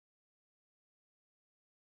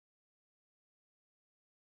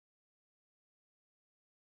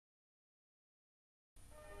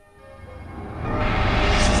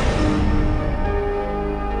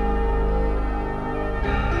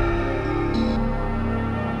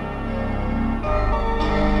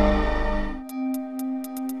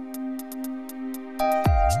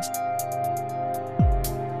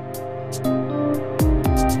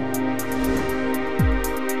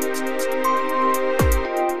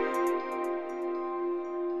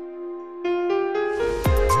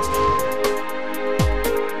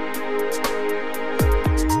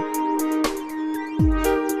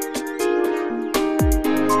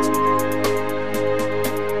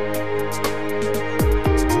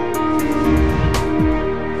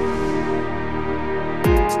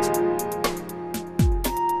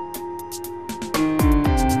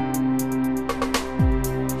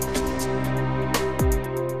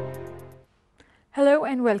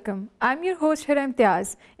welcome. I'm your host Hira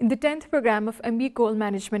Imtiaz in the 10th program of MBA Coal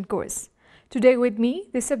Management course. Today with me,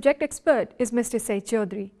 the subject expert is Mr. Said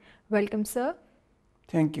Chaudhary. Welcome, sir.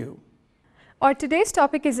 Thank you. Our today's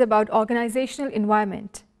topic is about organizational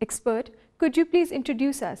environment. Expert, could you please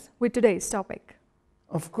introduce us with today's topic?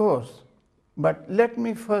 Of course, but let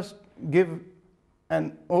me first give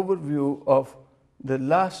an overview of the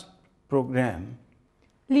last program.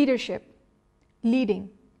 Leadership, leading,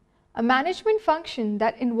 a management function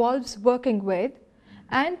that involves working with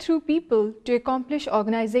and through people to accomplish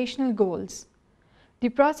organizational goals. The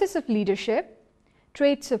process of leadership,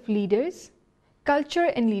 traits of leaders, culture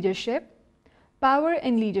in leadership, power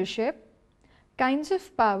in leadership, kinds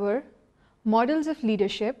of power, models of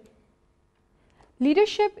leadership.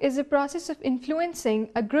 Leadership is a process of influencing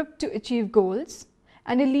a group to achieve goals,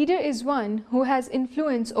 and a leader is one who has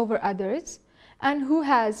influence over others and who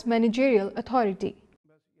has managerial authority.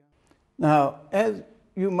 Now, as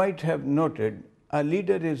you might have noted, a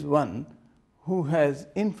leader is one who has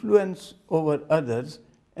influence over others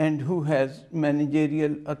and who has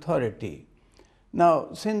managerial authority. Now,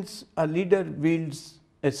 since a leader wields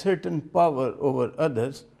a certain power over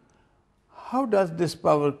others, how does this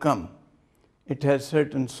power come? It has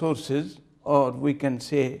certain sources, or we can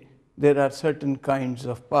say there are certain kinds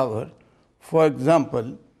of power. For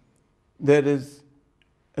example, there is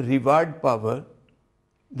reward power,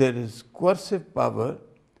 there is coercive power,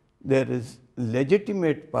 there is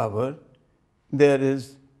legitimate power, there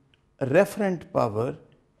is referent power,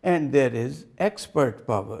 and there is expert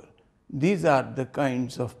power. These are the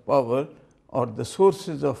kinds of power or the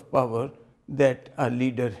sources of power that a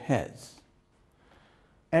leader has.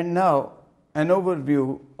 And now an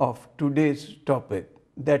overview of today's topic,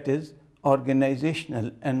 that is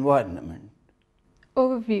organizational environment.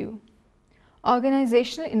 Overview.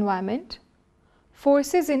 Organizational environment,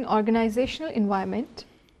 forces in organizational environment,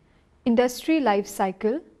 industry life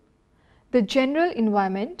cycle, the general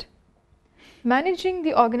environment, managing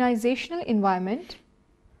the organizational environment,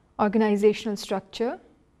 organizational structure,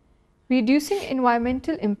 reducing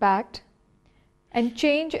environmental impact, and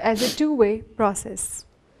change as a two-way process.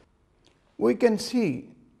 We can see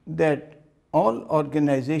that all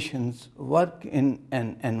organizations work in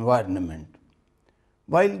an environment.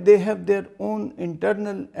 While they have their own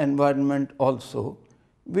internal environment also,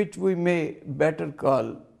 which we may better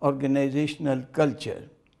call organizational culture.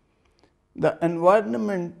 The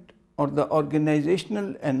environment or the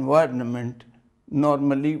organizational environment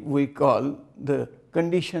normally we call the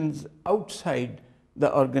conditions outside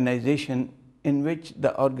the organization in which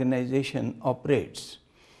the organization operates.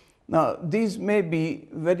 Now, these may be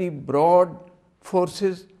very broad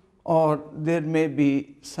forces, or there may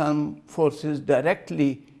be some forces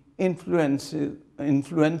directly influencing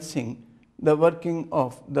the working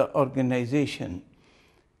of the organization.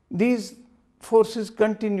 These forces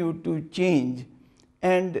continue to change,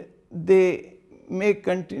 and they may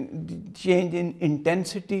change in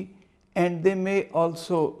intensity, and they may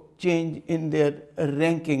also change in their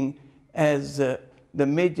ranking as the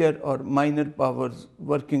major or minor powers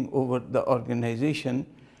working over the organization.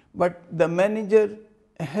 But the manager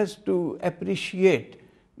has to appreciate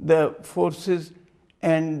the forces,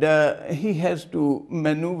 and he has to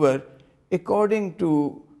maneuver according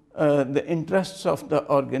to the interests of the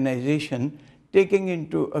organization, taking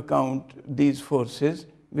into account these forces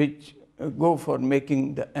which go for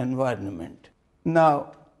making the environment.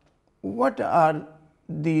 Now, what are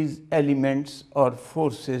these elements or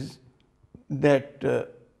forces that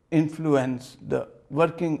influence the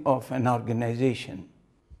working of an organization?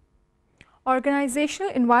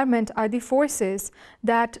 Organizational environment are the forces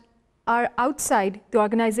that are outside the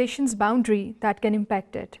organization's boundary that can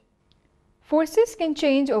impact it. Forces can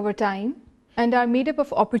change over time and are made up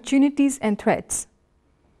of opportunities and threats.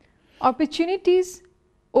 Opportunities,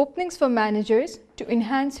 openings for managers to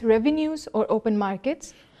enhance revenues or open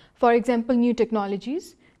markets, for example, new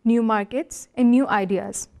technologies, new markets, and new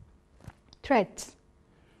ideas. Threats,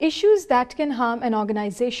 issues that can harm an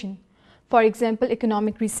organization, for example,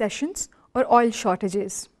 economic recessions or oil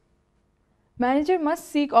shortages. Manager must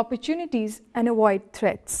seek opportunities and avoid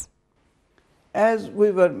threats. As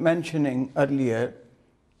we were mentioning earlier,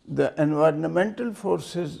 the environmental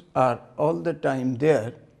forces are all the time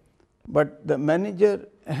there, but the manager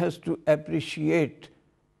has to appreciate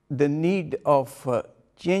the need of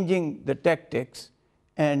changing the tactics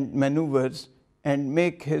and maneuvers and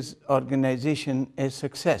make his organization a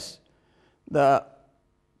success. The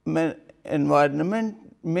environment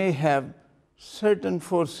may have certain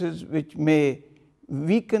forces which may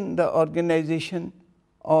weaken the organization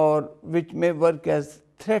or which may work as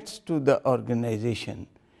threats to the organization.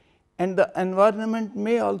 and the environment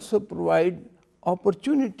may also provide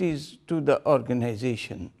opportunities to the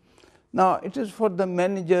organization. Now, it is for the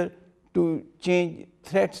manager to change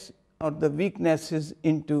threats or the weaknesses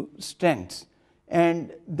into strengths,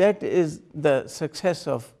 and that is the success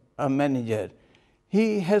of a manager.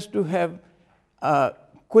 He has to have a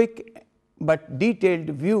quick but detailed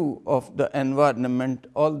view of the environment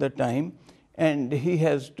all the time, and he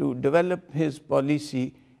has to develop his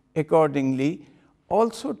policy accordingly,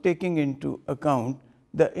 also taking into account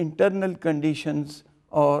the internal conditions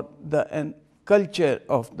or the culture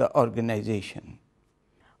of the organization.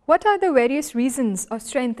 What are the various reasons of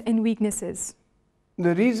strength and weaknesses?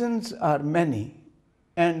 The reasons are many,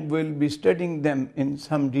 and we'll be studying them in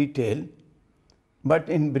some detail, but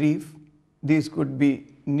in brief, these could be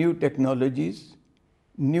new technologies,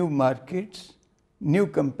 new markets, new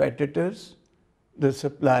competitors, the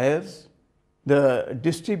suppliers, the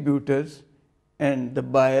distributors, and the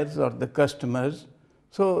buyers or the customers.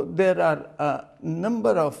 So there are a number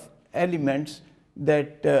of elements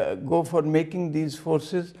that go for making these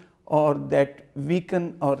forces or that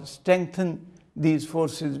weaken or strengthen these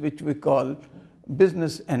forces, which we call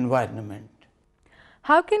business environment.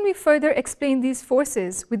 How can we further explain these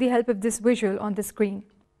forces with the help of this visual on the screen?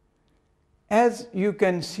 As you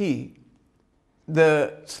can see,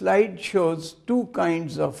 the slide shows two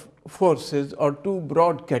kinds of forces or two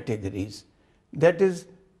broad categories. That is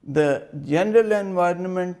the general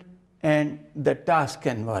environment and the task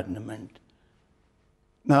environment.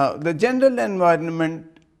 Now, the general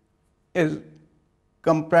environment is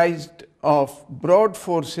comprised of broad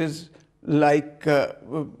forces like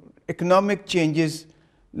economic changes,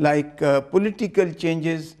 like political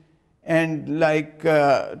changes, and like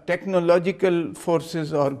technological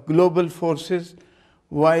forces or global forces,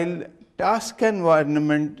 while task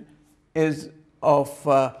environment is of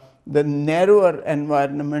the narrower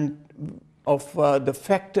environment of the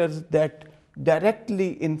factors that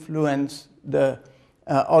directly influence the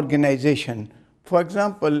organization. For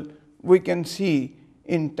example, we can see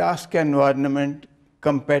in task environment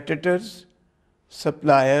competitors,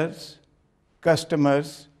 suppliers,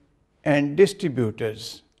 customers, and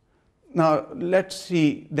distributors. Now, let's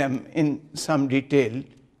see them in some detail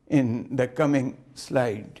in the coming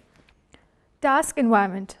slide. Task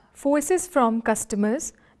environment: forces from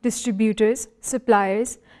customers, distributors,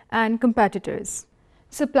 suppliers, and competitors.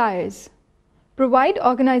 Suppliers provide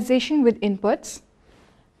organization with inputs.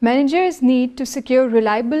 Managers need to secure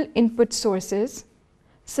reliable input sources.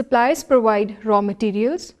 Suppliers provide raw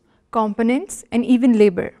materials, components, and even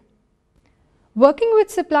labor. Working with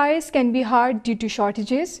suppliers can be hard due to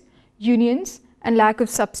shortages, unions, and lack of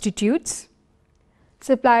substitutes.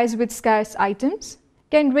 Suppliers with scarce items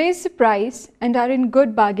can raise the price and are in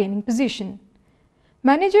good bargaining position.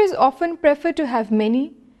 Managers often prefer to have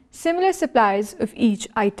many similar suppliers of each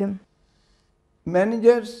item.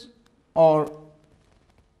 Managers or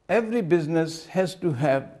every business has to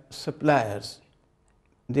have suppliers.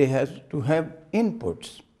 They have to have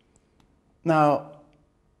inputs. Now,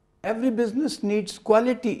 every business needs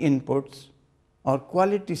quality inputs or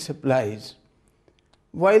quality supplies.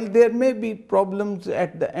 While there may be problems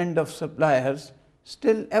at the end of suppliers,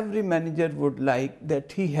 still every manager would like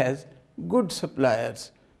that he has good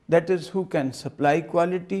suppliers, that is, who can supply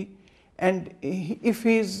quality, and if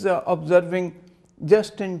he is observing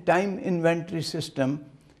just-in-time inventory system,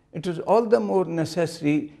 it is all the more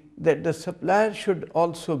necessary that the supplier should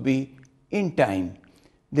also be in time.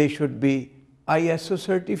 They should be ISO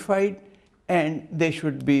certified and they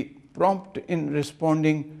should be prompt in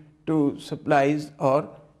responding to supplies or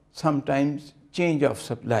sometimes change of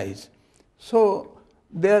supplies. So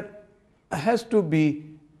there has to be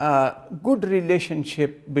a good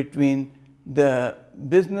relationship between the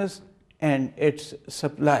business and its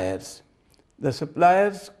suppliers. The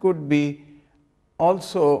suppliers could be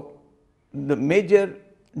also the major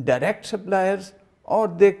direct suppliers, or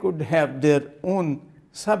they could have their own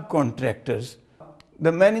subcontractors.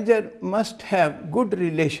 The manager must have good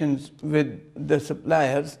relations with the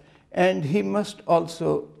suppliers, and he must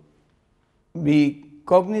also be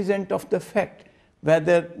cognizant of the fact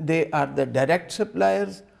whether they are the direct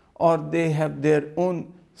suppliers or they have their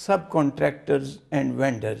own subcontractors and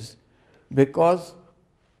vendors, because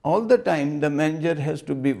all the time the manager has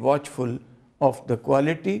to be watchful of the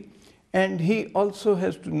quality, and he also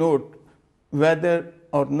has to note whether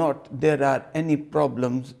or not there are any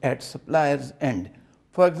problems at supplier's end.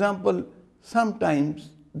 For example, sometimes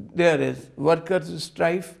there is workers'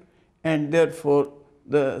 strife and therefore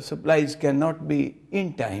the supplies cannot be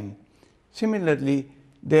in time. Similarly,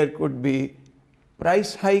 there could be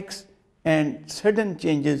price hikes and sudden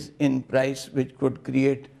changes in price which could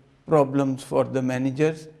create problems for the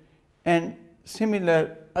managers and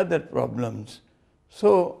similar other problems.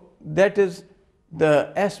 So that is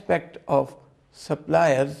the aspect of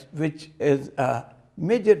suppliers which is a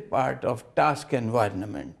major part of task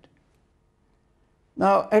environment.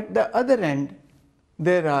 Now at the other end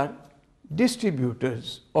there are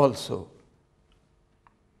distributors also.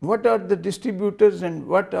 What are the distributors and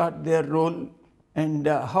what are their role and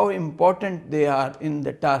how important they are in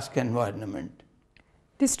the task environment?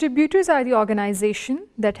 Distributors are the organization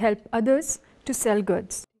that help others to sell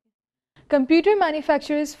goods. Computer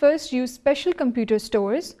manufacturers first used special computer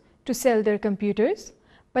stores to sell their computers,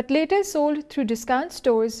 but later sold through discount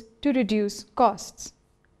stores to reduce costs.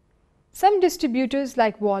 Some distributors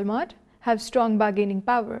like Walmart have strong bargaining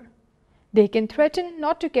power. They can threaten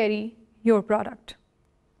not to carry your product.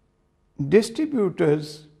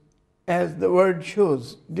 Distributors, as the word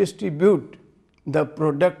shows, distribute the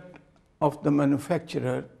product of the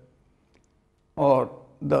manufacturer or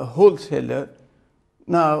the wholesaler.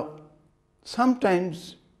 Now,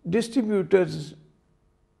 sometimes distributors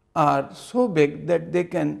are so big that they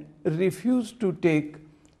can refuse to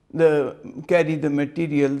carry the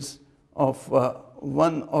materials of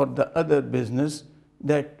one or the other business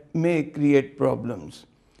that may create problems.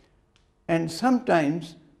 And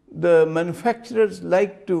sometimes the manufacturers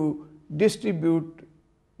like to distribute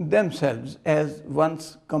themselves, as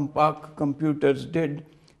once Compaq Computers did,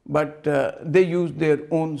 but they used their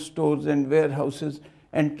own stores and warehouses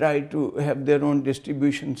and tried to have their own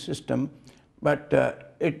distribution system, but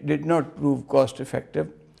it did not prove cost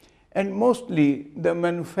effective. And mostly the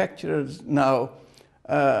manufacturers now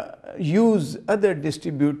use other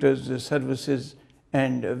distributors' services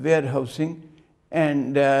and warehousing,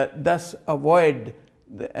 and thus avoid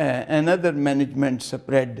another management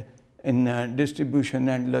spread in distribution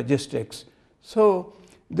and logistics. So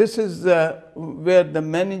this is where the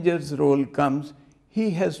manager's role comes.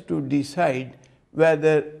 He has to decide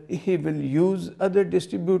whether he will use other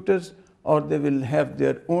distributors or they will have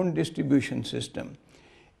their own distribution system.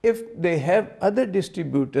 If they have other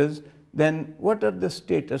distributors, then what are the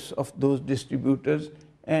status of those distributors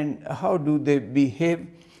and how do they behave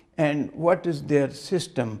and what is their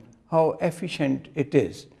system, how efficient it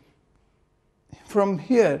is. From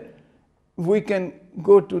here, we can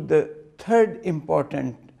go to the third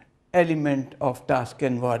important element of task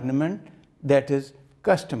environment, that is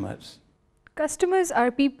customers. Customers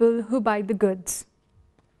are people who buy the goods.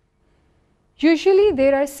 Usually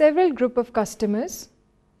there are several groups of customers.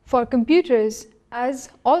 For computers, as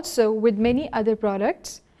also with many other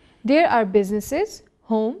products, there are businesses,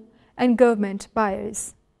 home and government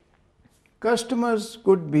buyers. Customers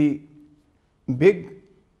could be big,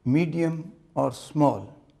 medium or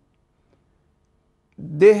small.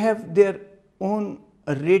 They have their own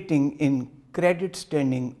rating in credit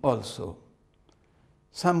standing also.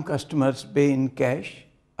 Some customers pay in cash,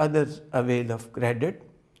 others avail of credit.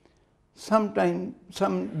 Sometimes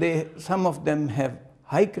some of them have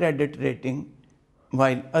high credit rating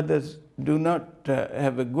while others do not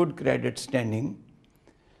have a good credit standing.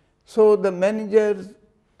 So the managers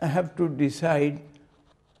have to decide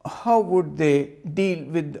how would they deal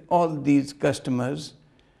with all these customers.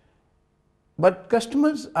 But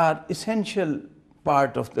customers are essential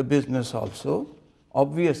part of the business also.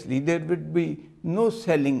 Obviously, there would be no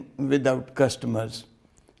selling without customers.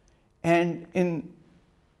 And in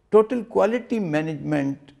total quality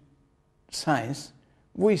management science,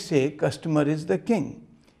 we say customer is the king,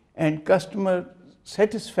 and customer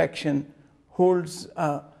satisfaction holds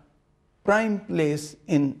a prime place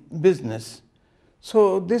in business.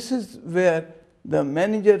 So this is where the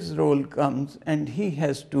manager's role comes, and he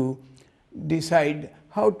has to decide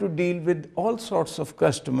how to deal with all sorts of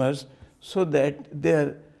customers so that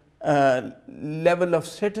their level of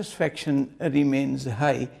satisfaction remains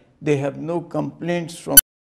high. They have no complaints from